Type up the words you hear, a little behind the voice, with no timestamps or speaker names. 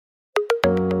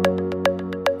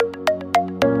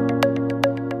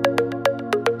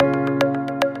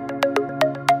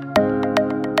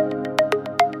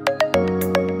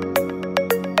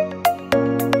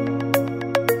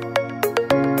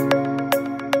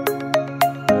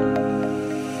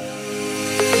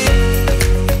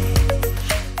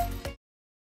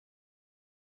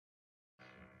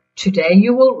Today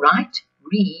you will write,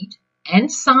 read,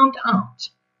 and sound out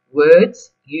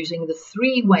words using the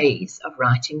 3 ways of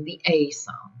writing the A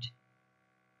sound.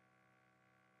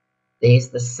 There's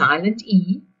the silent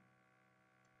E,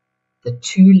 the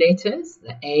 2 letters,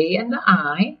 the A and the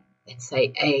I, that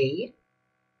say A,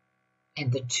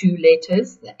 and the 2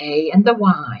 letters, the A and the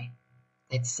Y,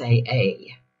 that say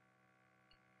A.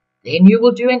 Then you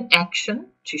will do an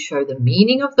action to show the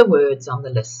meaning of the words on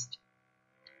the list.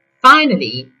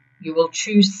 Finally, you will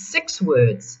choose 6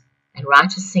 words and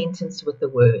write a sentence with the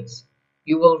words.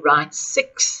 You will write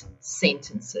 6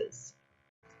 sentences.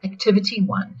 Activity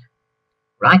 1.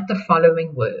 Write the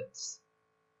following words: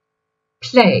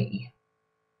 play,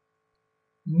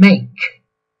 make,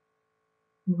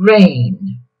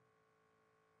 rain,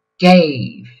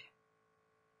 gave,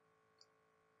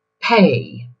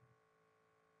 pay,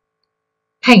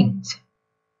 paint,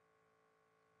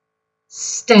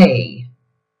 stay,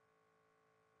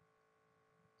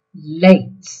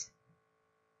 late,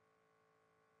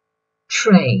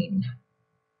 train.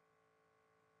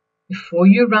 Before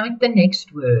you write the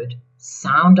next word,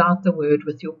 sound out the word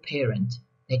with your parent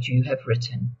that you have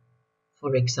written.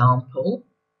 For example,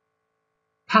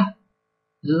 play,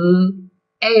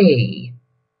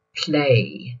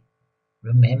 play.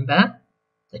 Remember,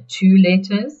 the 2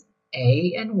 letters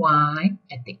A and Y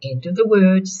at the end of the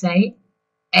word say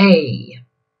A.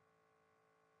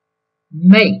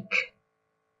 Make,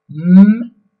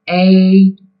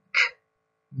 make,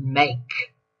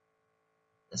 make.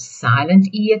 The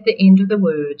silent E at the end of the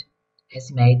word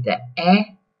has made the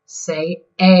A say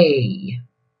A.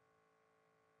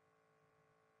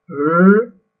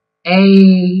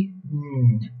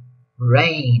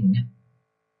 Rain.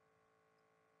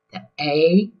 The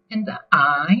A and the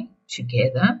I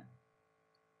together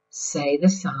say the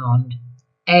sound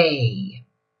A.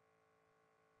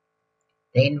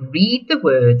 Then read the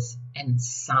words and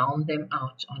sound them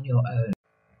out on your own.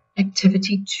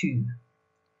 Activity 2.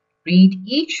 Read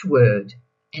each word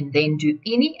and then do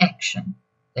any action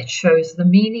that shows the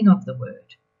meaning of the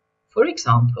word. For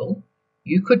example,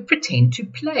 you could pretend to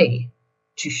play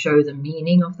to show the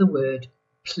meaning of the word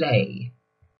play.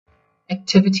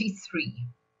 Activity 3.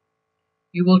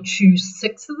 You will choose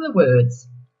 6 of the words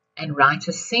and write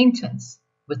a sentence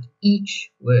with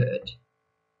each word.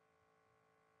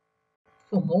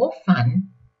 For more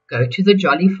fun, go to the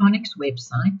Jolly Phonics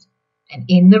website and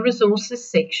in the resources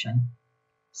section,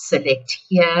 select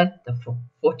here the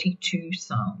 42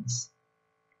 sounds.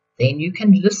 Then you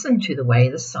can listen to the way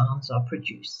the sounds are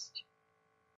produced.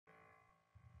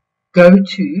 Go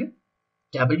to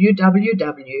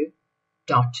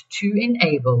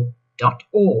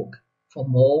www.toenable.org for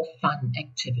more fun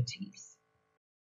activities.